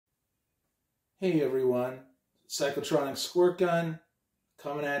Hey everyone, Cyclotronic Squirt Gun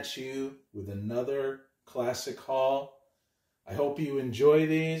coming at you with another classic haul. I hope you enjoy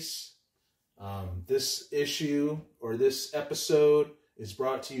these. This issue or this episode is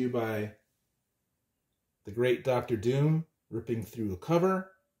brought to you by the great Dr. Doom ripping through a cover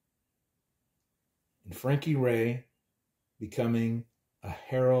and Frankie Ray becoming a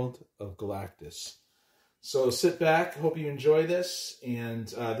Herald of Galactus. So sit back, hope you enjoy this, and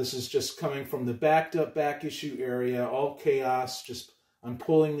this is just coming from the backed up back issue area, all chaos, just I'm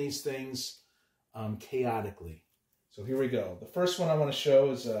pulling these things chaotically. So here we go. The first one I want to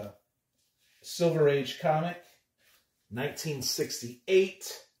show is a Silver Age comic,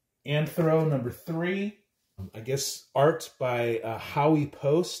 1968, Anthro number 3. I guess art by Howie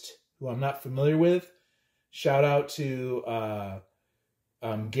Post, who I'm not familiar with. Shout out to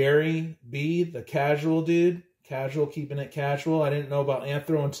Gary B, the casual dude. Casual, keeping it casual. I didn't know about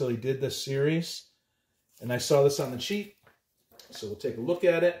Anthro until he did this series. And I saw this on the cheap. So we'll take a look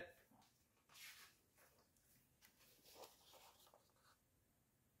at it.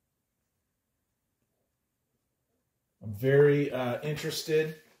 I'm very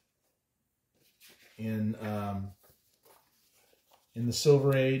interested in the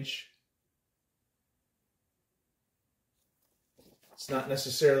Silver Age. It's not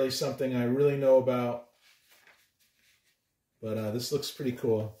necessarily something I really know about, but this looks pretty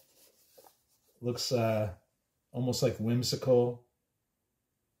cool. Looks almost like whimsical.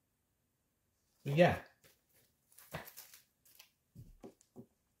 But yeah.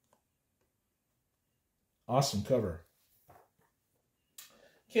 Awesome cover.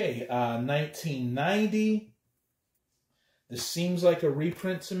 Okay, 1990. This seems like a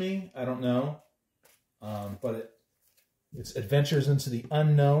reprint to me. I don't know. But it's Adventures into the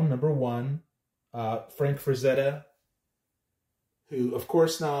Unknown, number 1. Frank Frazetta, who, of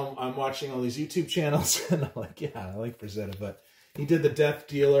course, now I'm watching all these YouTube channels, and I'm like, yeah, I like Frazetta, but he did the Death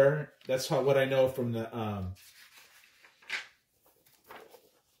Dealer. That's what I know from the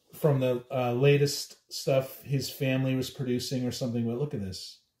latest stuff his family was producing or something. But look at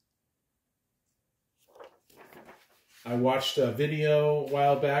this. I watched a video a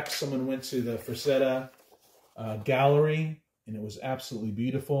while back. Someone went to the Frazetta gallery, and it was absolutely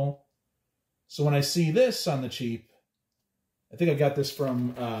beautiful. So when I see this on the cheap, I think I got this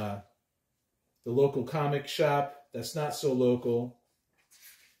from the local comic shop that's not so local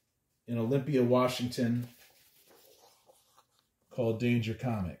in Olympia, Washington, called Danger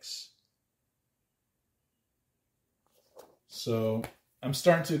Comics. So I'm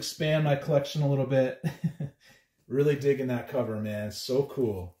starting to expand my collection a little bit. Really digging that cover, man. It's so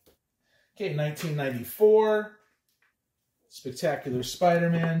cool. Okay, 1994, Spectacular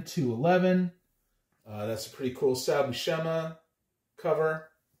Spider-Man 211. That's a pretty cool Sal Buscema cover.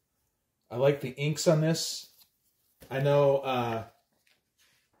 I like the inks on this. I know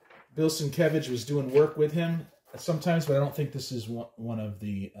Bill Sienkiewicz was doing work with him sometimes, but I don't think this is one of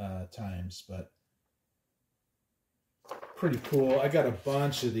the times. But pretty cool. I got a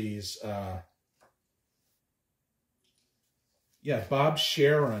bunch of these. Yeah, Bob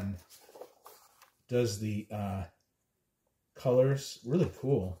Sharon does the colors. Really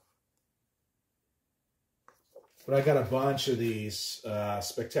cool. But I got a bunch of these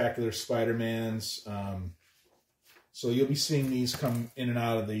Spectacular Spider-Mans. So you'll be seeing these come in and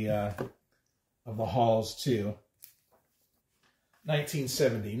out of the halls too.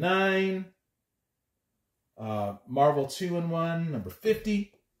 1979. Marvel 2-in-1, number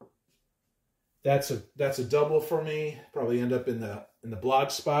 50. That's a double for me. Probably end up in the blog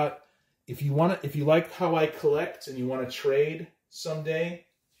spot. If you like how I collect and you want to trade someday,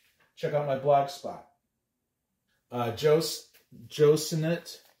 check out my blog spot. Joe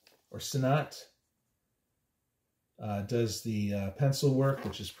Sinnott does the pencil work,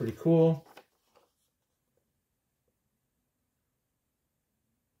 which is pretty cool.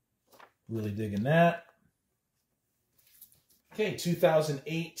 Really digging that. Okay,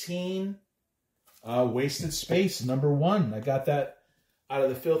 2018. Wasted Space, number 1. I got that out of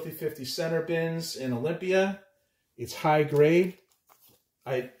the Filthy 50 center bins in Olympia. It's high grade.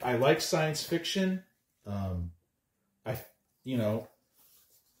 I like science fiction.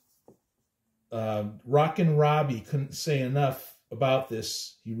 Rockin' Robbie couldn't say enough about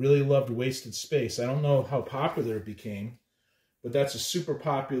this. He really loved Wasted Space. I don't know how popular it became, but that's a super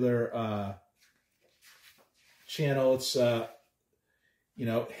popular channel. It's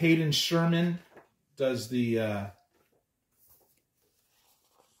Hayden Sherman does the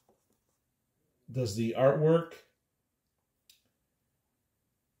artwork.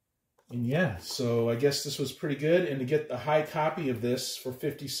 And yeah, so I guess this was pretty good. And to get a high copy of this for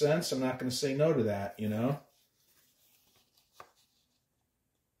 50 cents, I'm not going to say no to that, you know.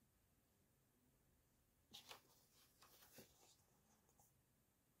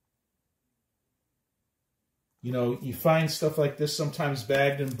 You know, you find stuff like this sometimes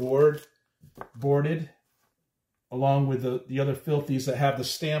bagged and boarded, along with the other filthies that have the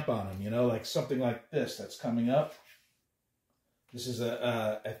stamp on them, you know, like something like this that's coming up. This is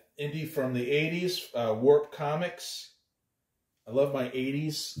a indie from the 80s, Warp Comics. I love my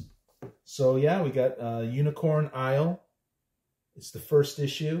 80s. So yeah, we got Unicorn Isle. It's the first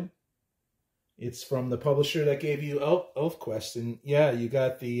issue. It's from the publisher that gave you ElfQuest. And yeah, you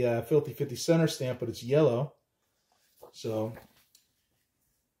got the Filthy 50 center stamp, but it's yellow. So,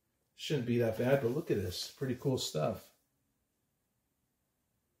 shouldn't be that bad, but look at this. Pretty cool stuff.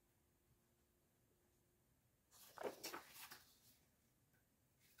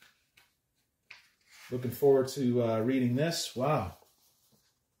 Looking forward to reading this. Wow.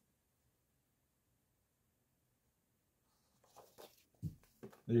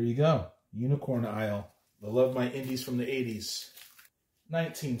 There you go. Unicorn Isle. I love my indies from the 80s.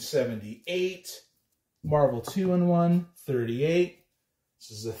 1978. Marvel 2-in-1, 38.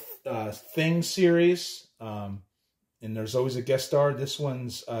 This is a Thing series. And there's always a guest star. This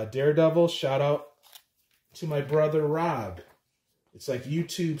one's Daredevil. Shout out to my brother Rob. It's like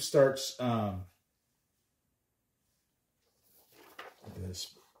YouTube starts... look at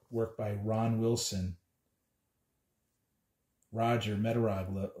this. Work by Ron Wilson. Roger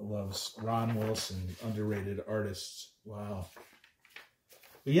Metarog loves Ron Wilson, underrated artist. Wow.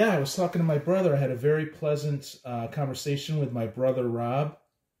 But yeah, I was talking to my brother. I had a very pleasant conversation with my brother Rob,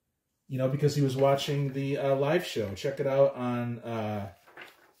 you know, because he was watching the live show. Check it out on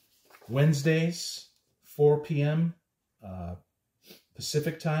Wednesdays, 4 p.m.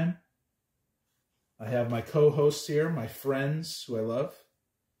 Pacific time. I have my co-hosts here, my friends who I love.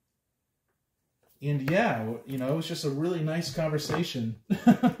 And yeah, you know, it was just a really nice conversation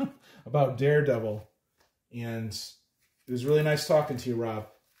about Daredevil. And it was really nice talking to you, Rob.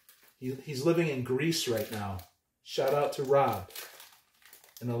 He's living in Greece right now. Shout out to Rob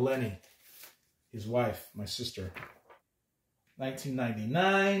and Eleni, his wife, my sister.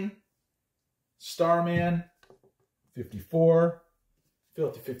 1999, Starman, 54,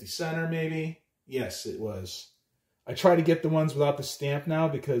 Filthy 50 center maybe. Yes, it was. I try to get the ones without the stamp now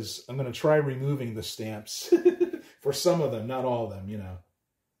because I'm going to try removing the stamps for some of them, not all of them, you know.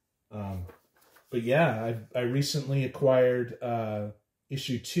 But yeah, I recently acquired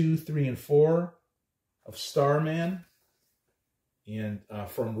issue 2, 3, and 4 of Starman, and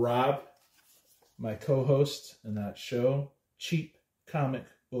from Rob, my co-host in that show, cheap comic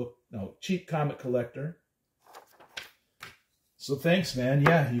collector. So thanks, man.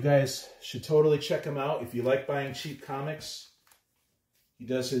 Yeah, you guys should totally check him out if you like buying cheap comics. He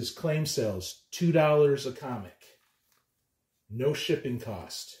does his claim sales, $2 a comic, no shipping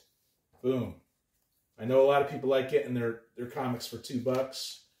cost. Boom. I know a lot of people like getting their comics for $2,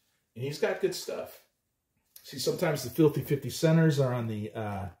 and he's got good stuff. See, sometimes the Filthy 50 centers are on the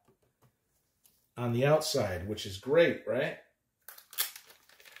outside, which is great, right?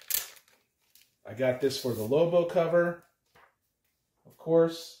 I got this for the Lobo cover, of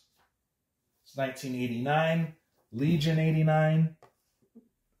course. It's 1989, Legion 89.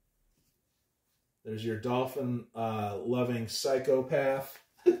 There's your dolphin loving psychopath.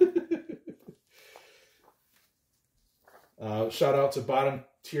 Shout out to Bottom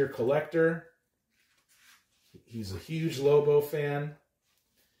Tier Collector. He's a huge Lobo fan.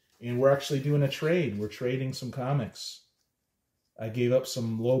 And we're actually doing a trade. We're trading some comics. I gave up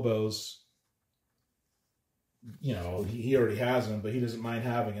some Lobos. You know, he already has them, but he doesn't mind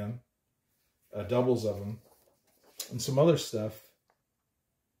having them. Doubles of them. And some other stuff.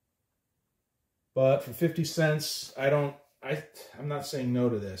 But for 50 cents, I'm not saying no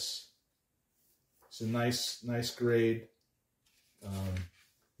to this. It's a nice grade.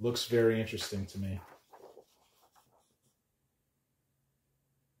 Looks very interesting to me.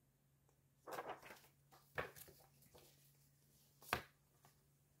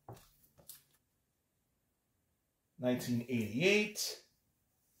 $1988.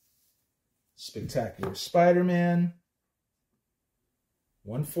 Spectacular Spider-Man.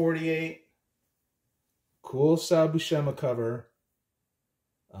 $148. Cool Sal Buscema cover.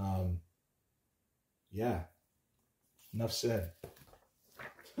 Yeah. Enough said.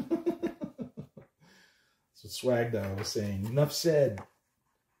 That's what Swag Dog was saying. Enough said.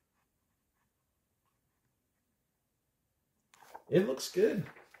 It looks good.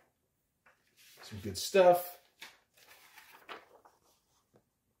 Some good stuff.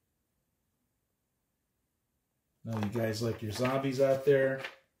 Now you guys like your zombies out there.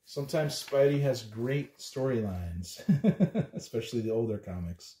 Sometimes Spidey has great storylines, especially the older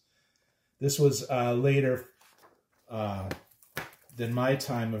comics. This was later than my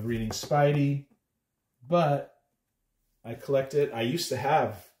time of reading Spidey, but I collected. I used to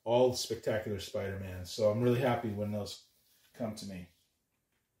have all Spectacular Spider-Man, so I'm really happy when those come to me.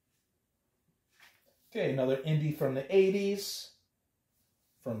 Okay, another indie from the 80s,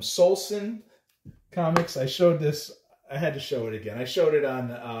 from Solson Comics. I showed this. I had to show it again. I showed it on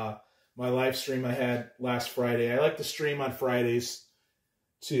my live stream I had last Friday. I like to stream on Fridays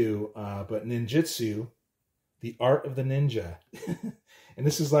too, but Ninjutsu, the art of the ninja. And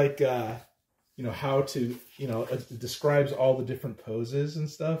this is like, you know, how to, you know, it describes all the different poses and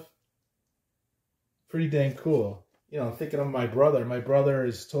stuff. Pretty dang cool. You know, thinking of my brother. My brother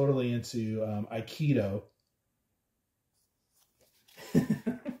is totally into Aikido.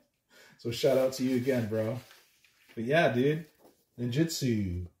 So shout out to you again, bro. But yeah, dude,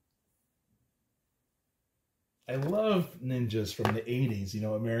 Ninjutsu. I love ninjas from the 80s, you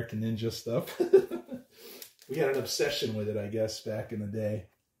know, American Ninja stuff. We had an obsession with it, I guess, back in the day.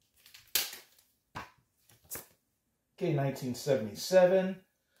 Okay, 1977,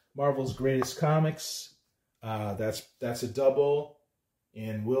 Marvel's Greatest Comics. That's a double,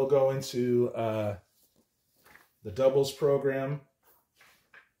 and we'll go into the doubles program.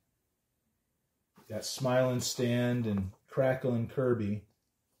 Got Smilin' Stan and Cracklin' Kirby.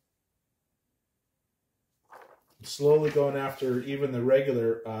 I'm slowly going after even the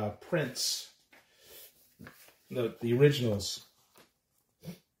regular prints, the originals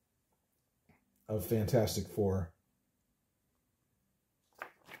of Fantastic Four.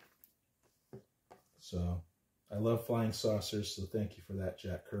 So I love flying saucers, so thank you for that,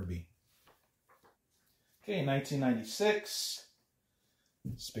 Jack Kirby. Okay, 1996.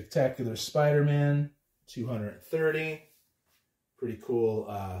 Spectacular Spider-Man, 230. Pretty cool,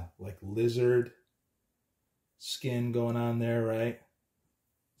 like lizard skin going on there, right?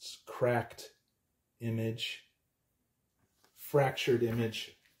 It's cracked image, fractured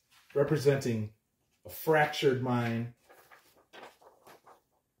image, representing a fractured mind.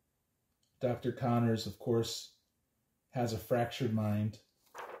 Dr. Connors, of course, has a fractured mind.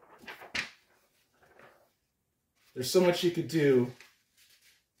 There's so much you could do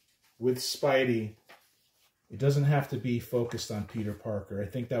with Spidey. It doesn't have to be focused on Peter Parker. I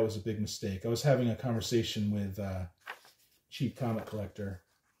think that was a big mistake. I was having a conversation with Cheap Comic Collector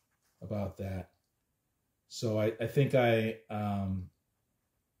about that. So I think I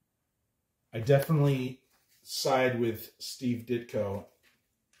definitely side with Steve Ditko,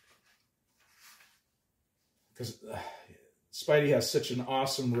 because Spidey has such an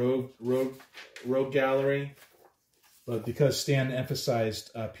awesome rogue gallery. But because Stan emphasized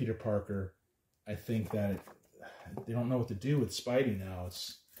Peter Parker, I think that they don't know what to do with Spidey now.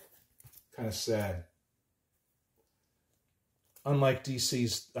 It's kind of sad. Unlike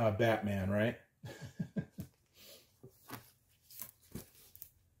DC's Batman, right?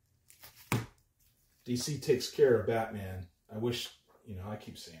 DC takes care of Batman. I wish, you know, I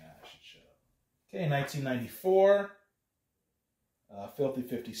keep saying that. I should shut up. Okay, 1994. Filthy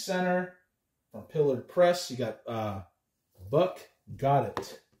 50 Center. From Pillared Press, you got Buck Got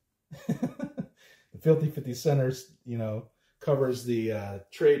It. The Filthy 50 Centers, you know, covers the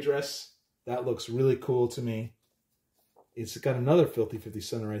trade dress. That looks really cool to me. It's got another Filthy 50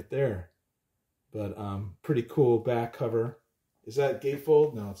 Center right there. But pretty cool back cover. Is that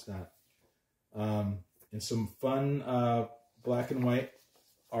gatefold? No, it's not. And some fun black and white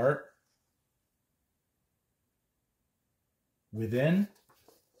art. Within.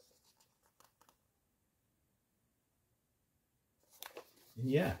 And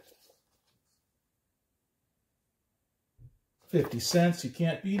yeah. 50 cents, you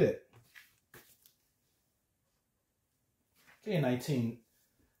can't beat it. Okay,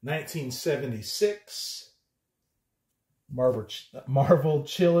 1976. Marvel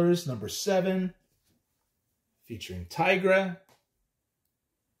Chillers #7. Featuring Tigra.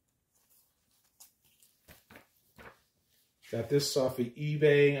 Got this off of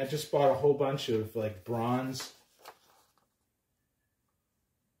eBay. I just bought a whole bunch of like bronze.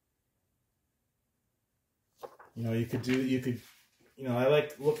 You know, you could, you know, I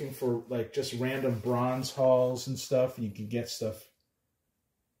like looking for like just random bronze hauls and stuff. And you can get stuff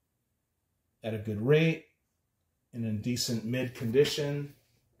at a good rate and in decent mid condition,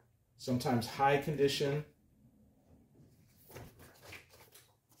 sometimes high condition.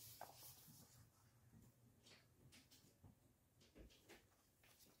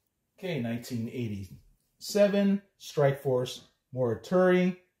 Okay, 1987, Strike Force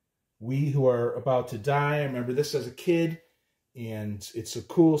Morituri. We Who Are About to Die. I remember this as a kid, and it's a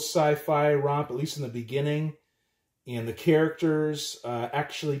cool sci-fi romp, at least in the beginning. And the characters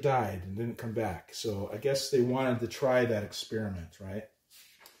actually died and didn't come back. So I guess they wanted to try that experiment, right?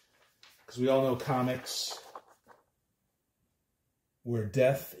 Because we all know comics where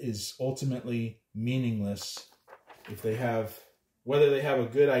death is ultimately meaningless if they have, whether they have a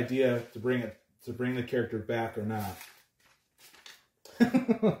good idea to bring the character back or not.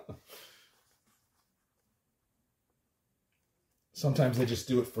 Sometimes they just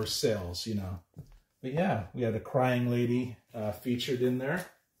do it for sales, you know. But yeah, we had a crying lady featured in there.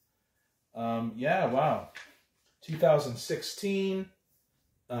 Yeah, wow. 2016,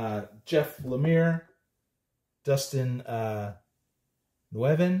 Jeff Lemire, Dustin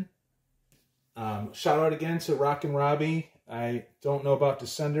Nuevin. Shout out again to Rockin' Robbie. I don't know about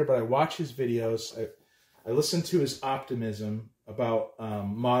Descender, but I watch his videos. I listen to his optimism about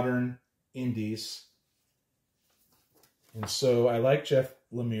modern indies. And so I like Jeff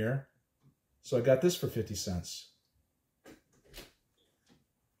Lemire. So I got this for 50 cents.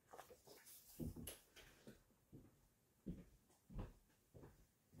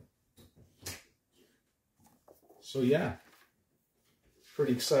 So yeah,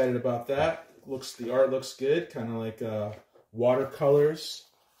 pretty excited about that. The art looks good, kind of like watercolors.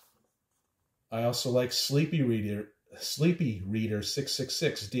 I also like Sleepy Reader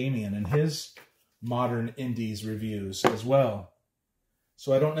 666, Damien, and his modern indies reviews as well.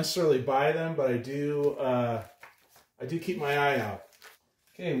 So I don't necessarily buy them, but I do keep my eye out.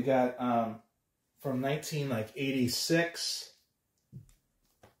 Okay, we got from 1986.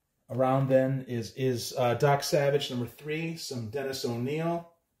 Around then is Doc Savage #3, some Dennis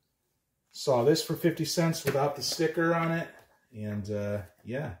O'Neil. Saw this for 50 cents without the sticker on it, and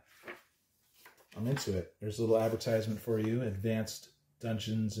yeah, I'm into it. There's a little advertisement for you, Advanced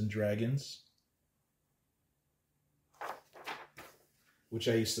Dungeons and Dragons, which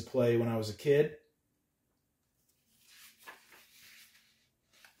I used to play when I was a kid.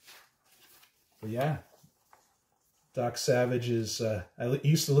 But yeah, Doc Savage is, I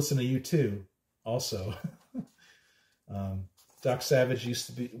used to listen to U2 also. Doc Savage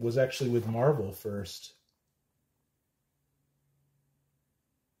was actually with Marvel first.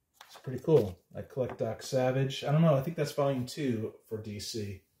 It's pretty cool. I collect Doc Savage. I don't know, I think that's volume 2 for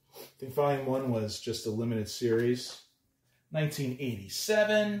DC. I think volume 1 was just a limited series.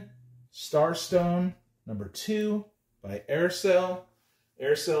 1987, Starstone, #2 by Aircel.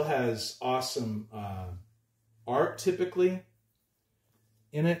 Aircel has awesome art typically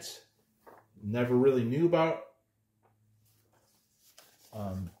in it. Never really knew about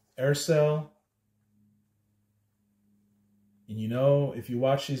Aircel. And you know, if you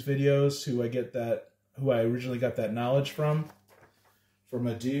watch these videos, who I originally got that knowledge from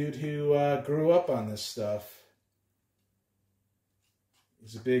a dude who grew up on this stuff.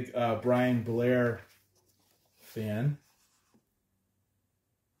 He's a big Brian Blair fan.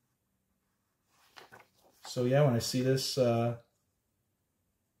 So yeah, when I see this for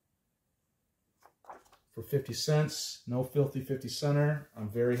 50 cents, no filthy 50 center, I'm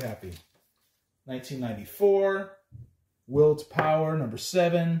very happy. 1994, Will to Power,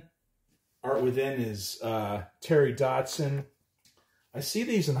 #7. Art within is Terry Dodson. I see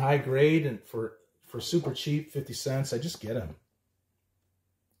these in high grade and for super cheap, 50 cents. I just get them.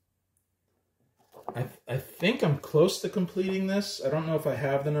 I think I'm close to completing this. I don't know if I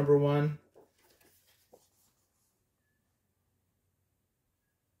have the #1.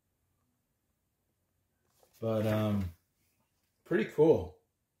 But pretty cool.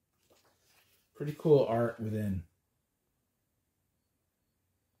 Pretty cool art within.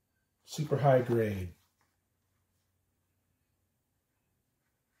 Super high grade.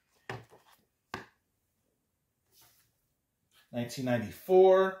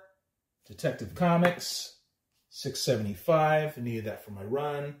 $19.94. Detective Comics, $6.75. I needed that for my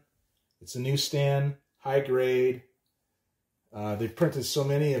run. It's a newsstand, high grade. They've printed so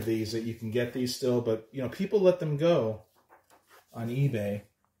many of these that you can get these still, but you know, people let them go on eBay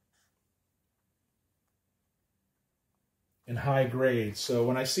in high grade. So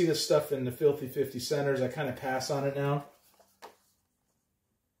when I see this stuff in the filthy 50 centers, I kind of pass on it now.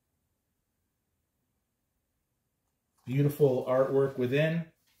 Beautiful artwork within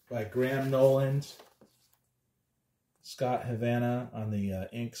by Graham Noland, Scott Havana on the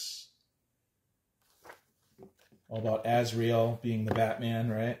inks. All about Azrael being the Batman,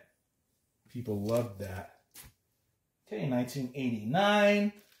 right? People loved that. Okay,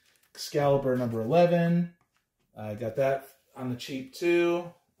 1989, Excalibur #11. I got that on the cheap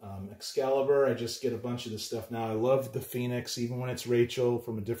too. Excalibur, I just get a bunch of this stuff now. I love the Phoenix, even when it's Rachel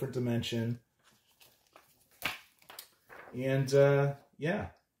from a different dimension. And, yeah.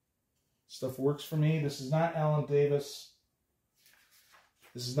 Stuff works for me. This is not Alan Davis.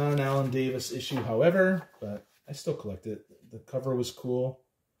 This is not an Alan Davis issue, however, but I still collect it. The cover was cool.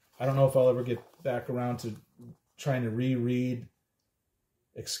 I don't know if I'll ever get back around to trying to reread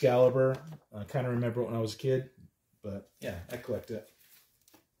Excalibur. I kind of remember it when I was a kid, but yeah, I collect it.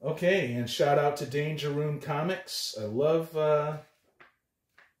 Okay, and shout out to Danger Room Comics. I love that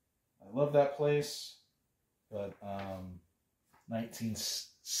place. But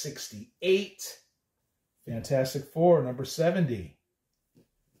 1968, Fantastic Four, number 70.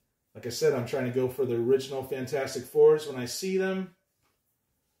 Like I said, I'm trying to go for the original Fantastic Fours when I see them.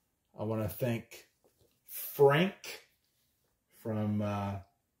 I want to thank Frank from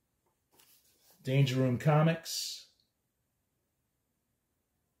Danger Room Comics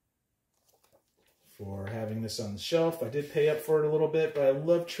for having this on the shelf. I did pay up for it a little bit, but I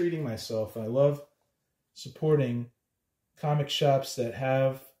love treating myself. I love supporting comic shops that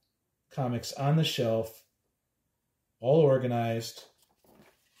have comics on the shelf, all organized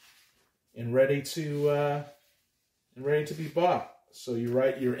and ready to be bought. So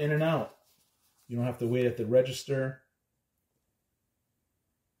you're in and out. You don't have to wait at the register.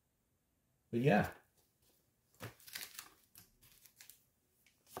 But yeah.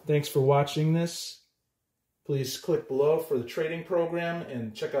 Thanks for watching this. Please click below for the trading program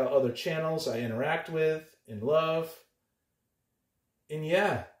and check out other channels I interact with and love. And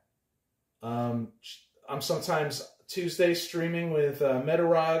yeah, I'm sometimes Tuesday streaming with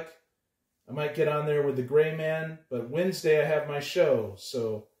Metarog. I might get on there with the Gray Man, but Wednesday I have my show,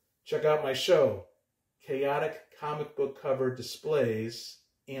 so check out my show, Chaotic Comic Book Cover Displays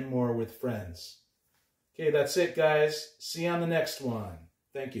and More with Friends. Okay, that's it, guys. See you on the next one.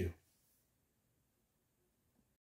 Thank you.